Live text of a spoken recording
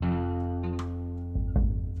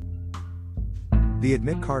The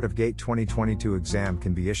admit card of GATE 2022 exam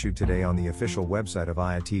can be issued today on the official website of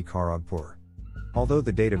IIT Kharagpur. Although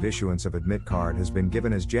the date of issuance of admit card has been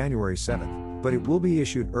given as January 7th, but it will be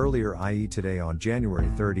issued earlier, i.e. today on January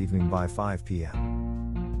 3rd evening by 5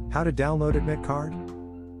 p.m. How to download admit card?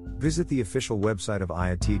 Visit the official website of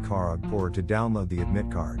IIT Kharagpur to download the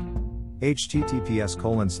admit card.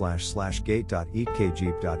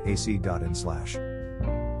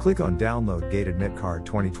 https://gate.etkjeep.ac.in/. Click on Download GATE Admit Card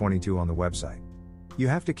 2022 on the website. You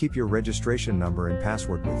have to keep your registration number and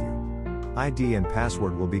password with you. ID and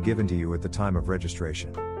password will be given to you at the time of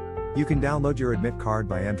registration. You can download your admit card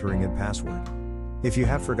by entering in password. If you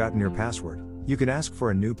have forgotten your password, you can ask for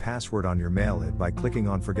a new password on your mail ID by clicking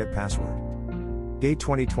on Forget Password. GATE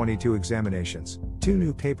 2022 examinations, 2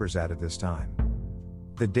 new papers added this time.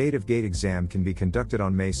 The date of GATE exam can be conducted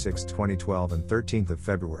on May 6, 2012 and 13th of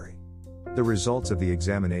February. The results of the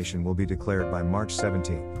examination will be declared by March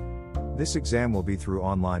 17. This exam will be through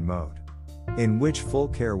online mode, in which full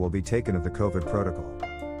care will be taken of the COVID protocol.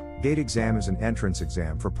 GATE exam is an entrance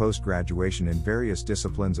exam for post-graduation in various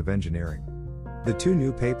disciplines of engineering. The 2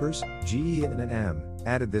 new papers, GE and M,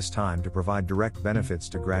 added this time to provide direct benefits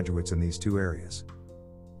to graduates in these 2 areas.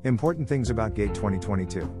 Important things about GATE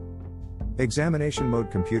 2022. Examination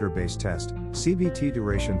mode: computer-based test, CBT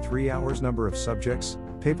duration 3 hours, number of subjects,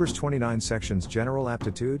 papers 29 sections, general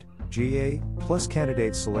aptitude, GA, plus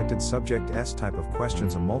candidates selected subject S, type of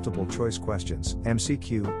questions, a multiple choice questions,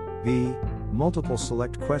 MCQ, B, multiple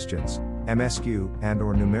select questions, MSQ, and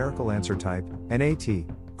or numerical answer type, NAT,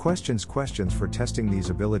 questions for testing these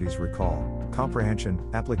abilities: recall, comprehension,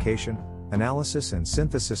 application, analysis and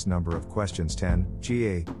synthesis. Number of questions 10,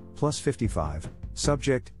 GA, plus 55,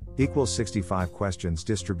 subject, equals 65 questions.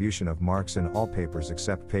 Distribution of marks in all papers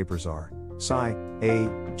except papers are Sci, A,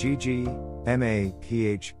 GG, MA,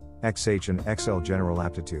 PH, XH and XL. General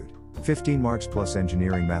aptitude, 15 marks plus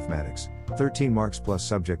engineering mathematics, 13 marks plus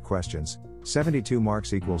subject questions, 72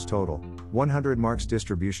 marks equals total, 100 marks.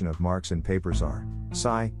 Distribution of marks in papers are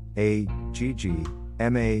Sci, A, GG,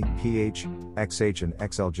 MA, PH, XH and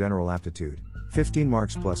XL. General aptitude, 15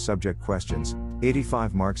 marks plus subject questions,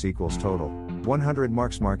 85 marks equals total, 100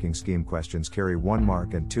 marks. Marking scheme: questions carry 1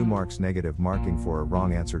 mark and 2 marks. Negative marking for a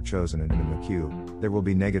wrong answer chosen, and in a MCQ, there will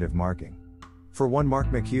be negative marking. For 1 mark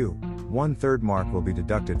MCQ, 1/3 mark will be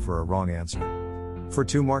deducted for a wrong answer. For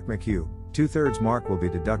 2 mark MCQ, 2/3 mark will be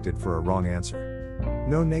deducted for a wrong answer.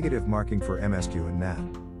 No negative marking for MSQ and NAT.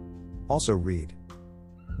 Also read: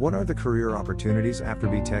 what are the career opportunities after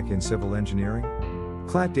BTech in civil engineering?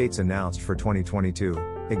 CLAT dates announced for 2022,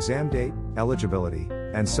 exam date, eligibility,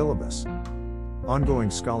 and syllabus. Ongoing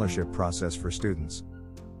scholarship process for students.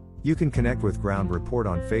 You can connect with Ground Report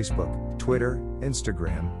on Facebook, Twitter,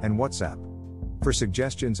 Instagram, and WhatsApp. For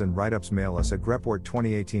suggestions and write-ups, mail us at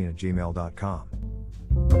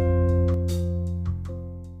greport2018@gmail.com.